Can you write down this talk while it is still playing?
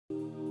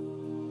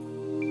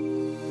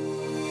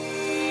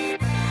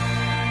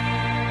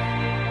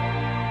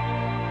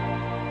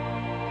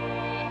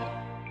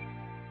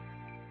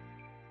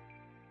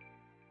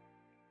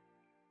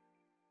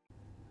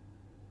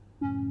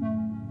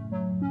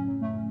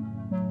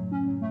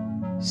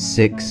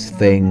6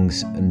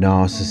 things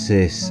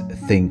narcissists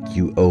think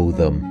you owe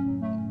them.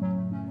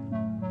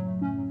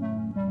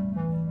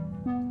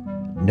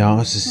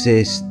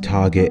 Narcissists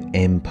target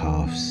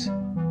empaths.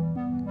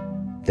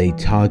 They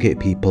target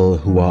people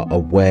who are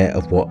aware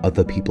of what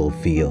other people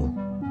feel.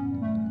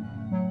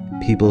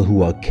 People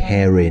who are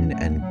caring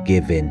and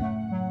giving.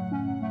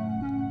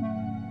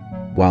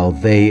 While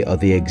they are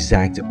the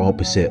exact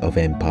opposite of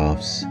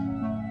empaths.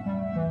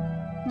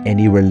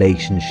 Any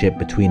relationship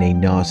between a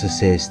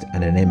narcissist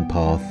and an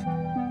empath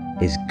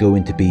is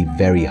going to be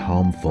very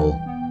harmful.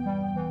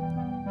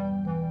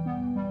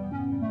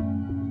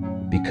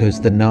 Because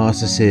the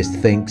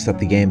narcissist thinks that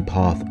the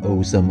empath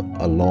owes them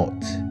a lot.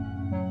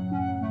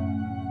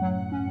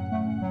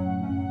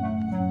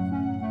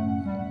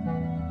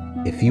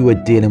 If you are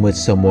dealing with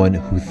someone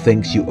who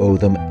thinks you owe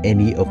them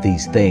any of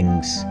these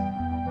things,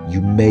 you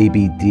may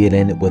be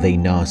dealing with a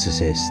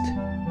narcissist.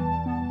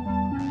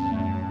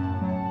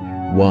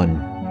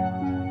 1.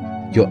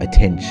 Your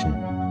attention.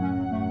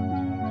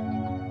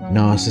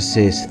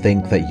 Narcissists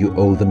think that you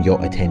owe them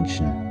your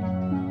attention.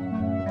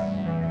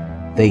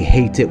 They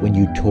hate it when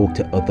you talk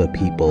to other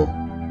people.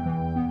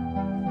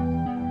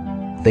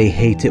 They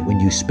hate it when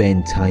you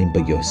spend time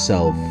by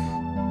yourself.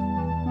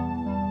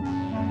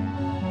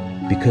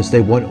 Because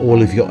they want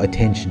all of your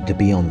attention to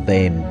be on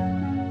them.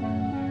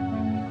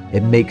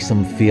 It makes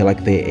them feel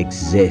like they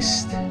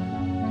exist.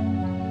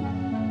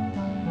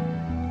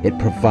 It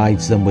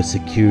provides them with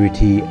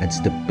security and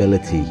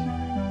stability.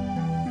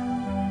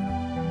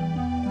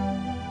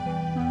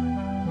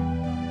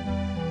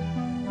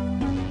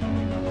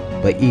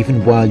 But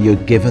even while you're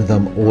giving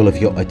them all of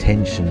your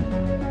attention,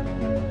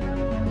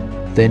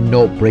 they're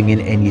not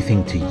bringing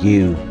anything to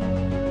you.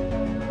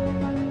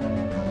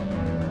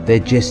 They're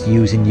just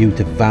using you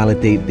to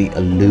validate the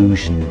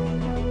illusion.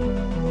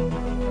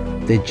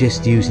 They're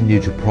just using you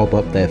to prop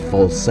up their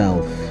false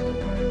self,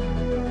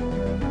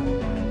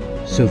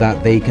 so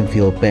that they can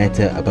feel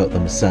better about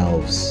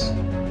themselves.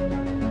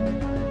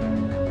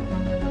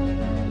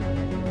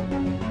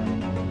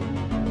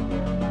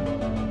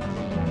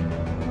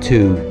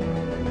 Two,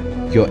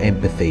 your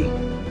empathy.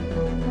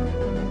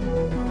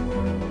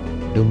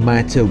 No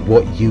matter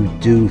what you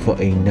do for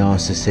a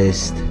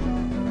narcissist,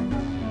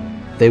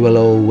 they will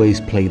always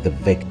play the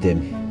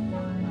victim.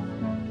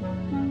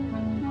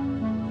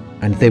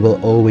 And they will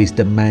always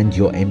demand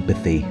your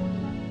empathy.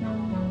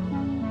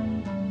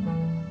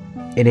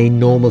 In a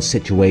normal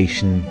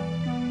situation,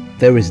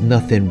 there is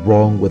nothing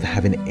wrong with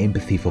having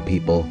empathy for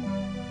people.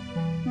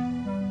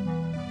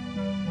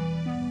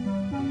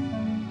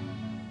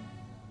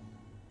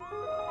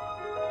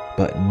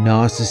 But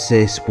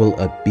narcissists will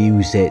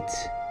abuse it.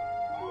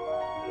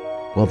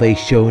 While they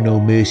show no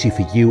mercy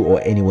for you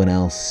or anyone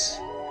else,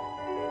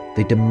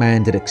 they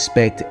demand and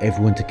expect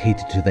everyone to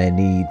cater to their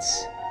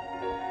needs,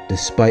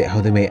 despite how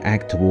they may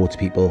act towards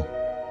people.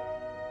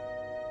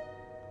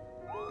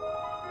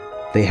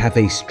 They have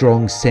a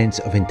strong sense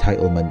of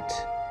entitlement.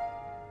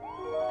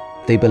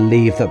 They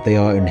believe that they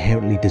are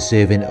inherently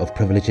deserving of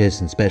privileges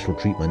and special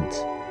treatment,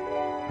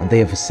 and they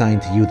have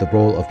assigned to you the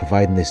role of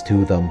providing this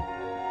to them,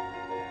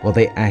 while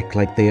they act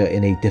like they are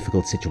in a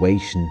difficult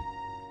situation.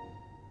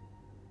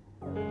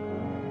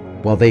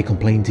 While they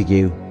complain to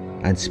you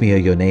and smear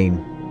your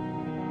name.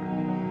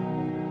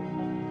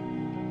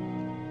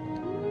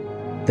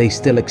 They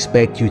still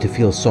expect you to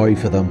feel sorry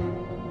for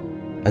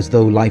them, as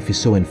though life is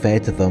so unfair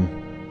to them.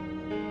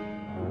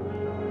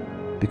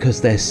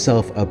 Because they're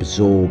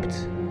self-absorbed.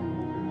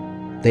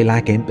 They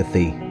lack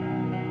empathy.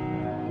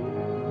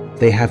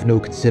 They have no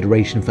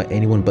consideration for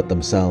anyone but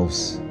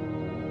themselves.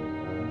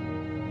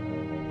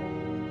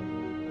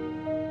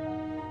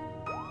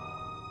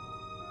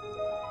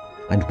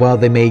 And while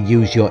they may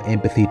use your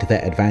empathy to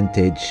their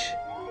advantage,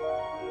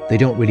 they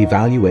don't really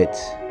value it.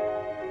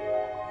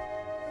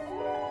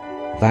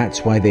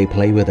 That's why they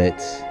play with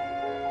it.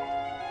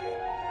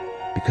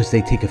 Because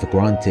they take it for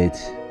granted.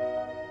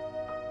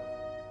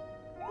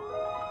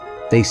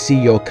 They see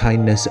your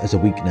kindness as a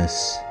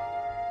weakness.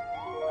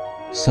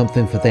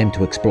 Something for them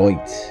to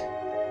exploit.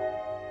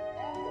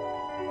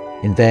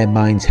 In their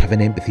minds,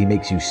 having empathy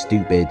makes you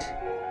stupid.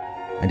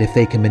 And if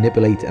they can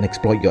manipulate and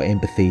exploit your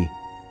empathy,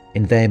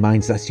 in their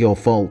minds that's your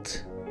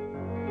fault.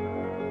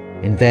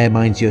 In their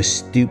minds you're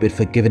stupid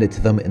for giving it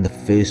to them in the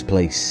first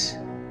place.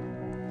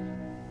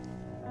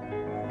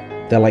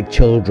 They're like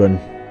children.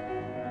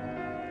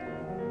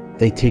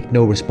 They take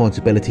no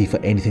responsibility for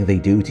anything they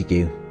do to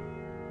you.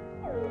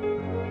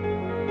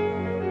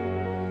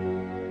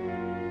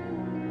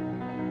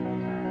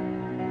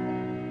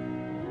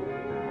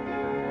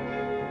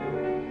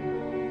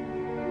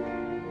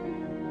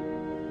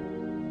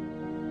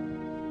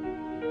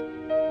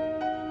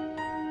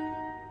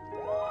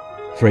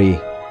 Three,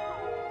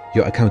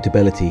 your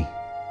accountability.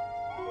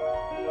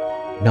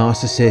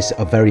 Narcissists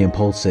are very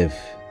impulsive.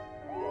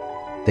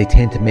 They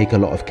tend to make a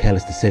lot of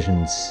careless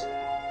decisions.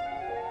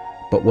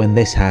 But when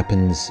this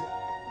happens,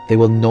 they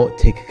will not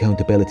take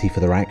accountability for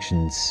their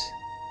actions.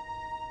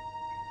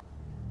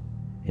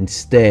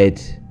 Instead,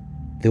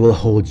 they will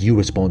hold you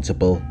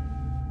responsible.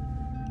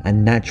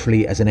 And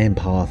naturally, as an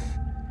empath,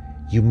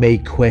 You may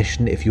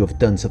question if you have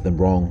done something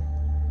wrong.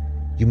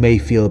 You may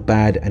feel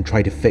bad and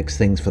try to fix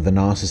things for the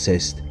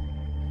narcissist.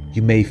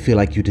 You may feel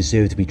like you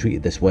deserve to be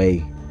treated this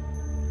way.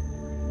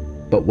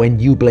 But when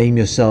you blame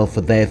yourself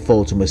for their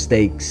faults or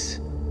mistakes,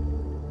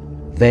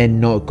 they're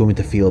not going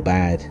to feel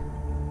bad.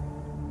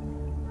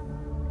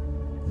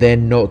 They're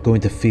not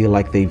going to feel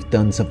like they've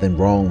done something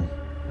wrong.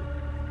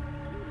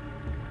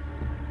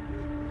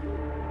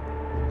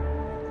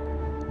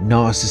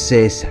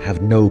 Narcissists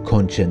have no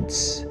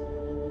conscience.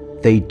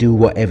 They do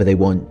whatever they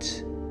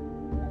want.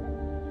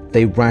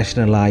 They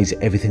rationalize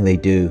everything they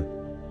do.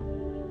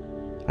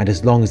 And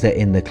as long as they're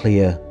in the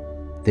clear,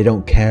 they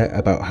don't care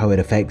about how it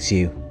affects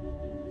you.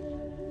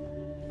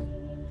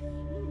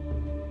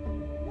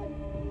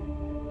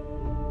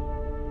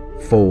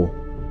 Four,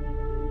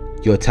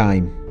 your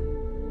time.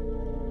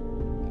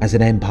 As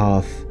an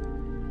empath,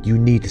 you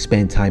need to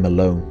spend time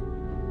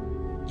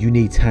alone. You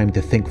need time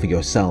to think for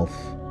yourself.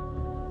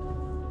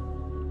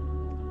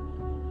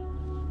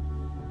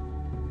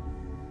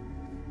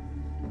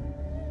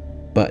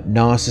 But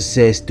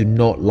narcissists do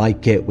not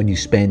like it when you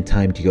spend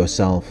time to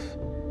yourself.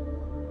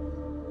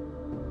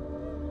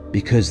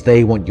 Because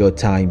they want your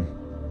time.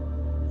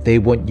 They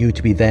want you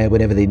to be there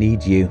whenever they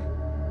need you.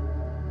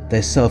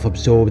 They're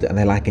self-absorbed and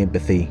they lack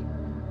empathy.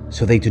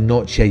 So they do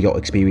not share your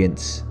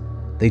experience.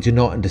 They do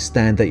not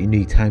understand that you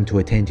need time to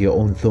attend to your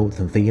own thoughts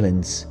and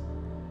feelings.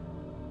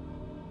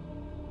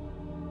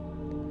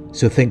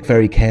 So think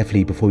very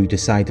carefully before you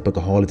decide to book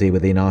a holiday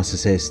with a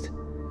narcissist,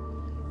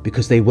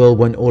 because they will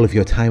want all of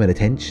your time and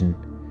attention.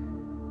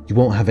 You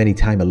won't have any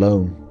time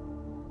alone.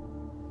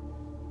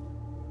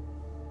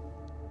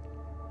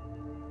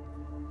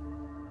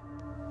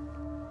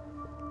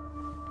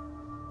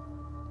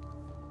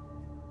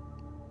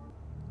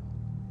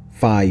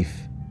 Five,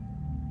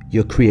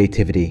 your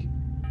creativity.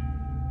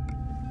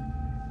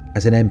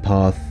 As an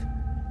empath,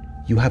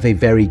 you have a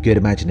very good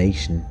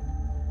imagination.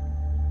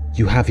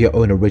 You have your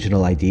own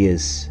original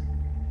ideas.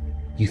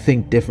 You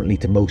think differently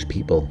to most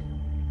people.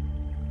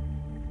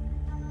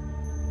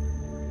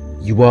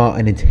 You are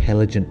an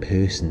intelligent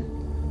person,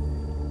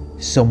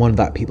 someone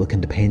that people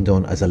can depend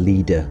on as a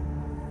leader.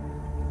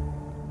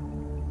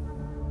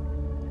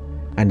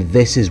 And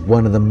this is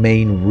one of the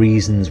main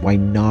reasons why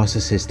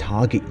narcissists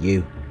target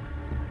you.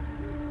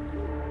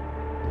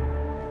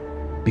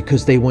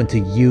 Because they want to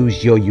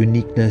use your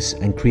uniqueness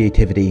and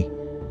creativity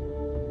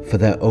for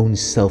their own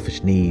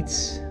selfish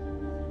needs.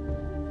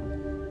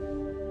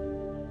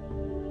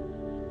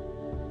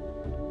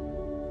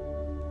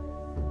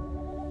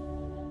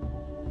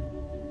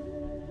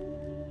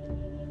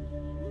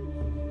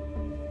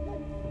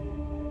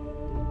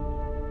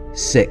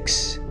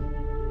 Six,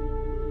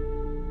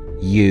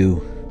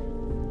 you.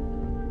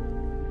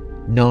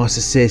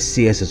 Narcissists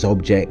see us as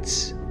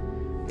objects.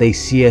 They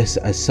see us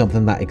as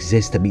something that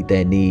exists to meet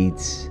their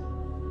needs.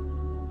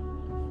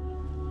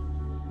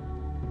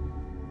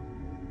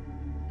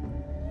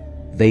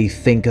 They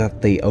think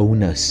that they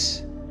own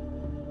us.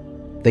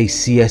 They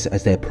see us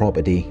as their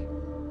property.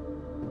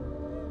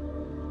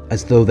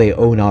 As though they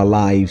own our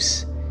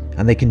lives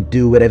and they can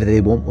do whatever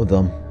they want with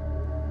them.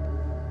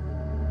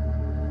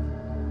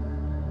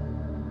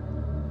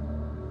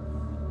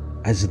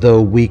 As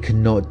though we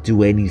cannot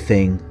do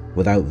anything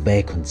without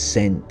their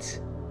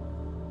consent.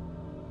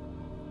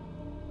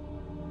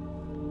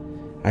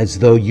 As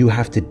though you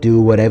have to do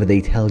whatever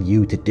they tell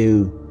you to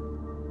do.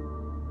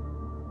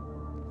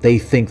 They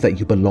think that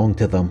you belong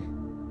to them.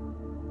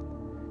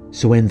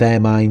 So in their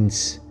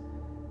minds,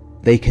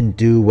 they can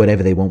do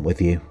whatever they want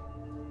with you.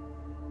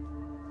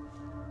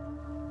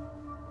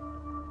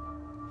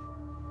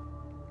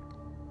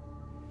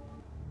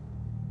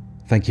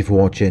 Thank you for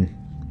watching.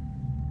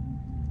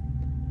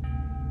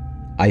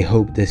 I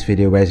hope this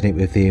video resonated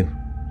with you.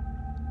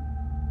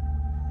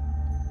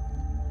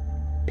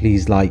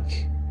 Please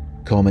like,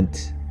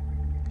 comment,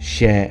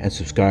 share and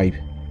subscribe.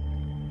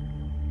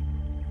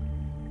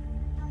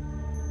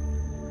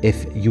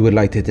 If you would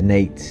like to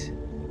donate,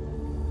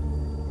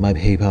 my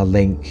PayPal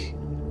link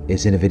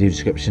is in the video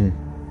description.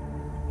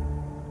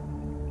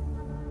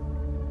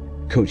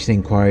 Coaching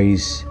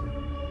inquiries,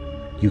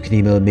 you can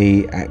email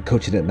me at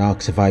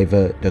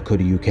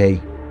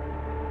coaching@narcsurvivor.co.uk.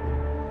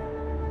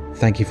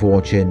 Thank you for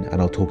watching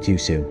and I'll talk to you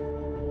soon.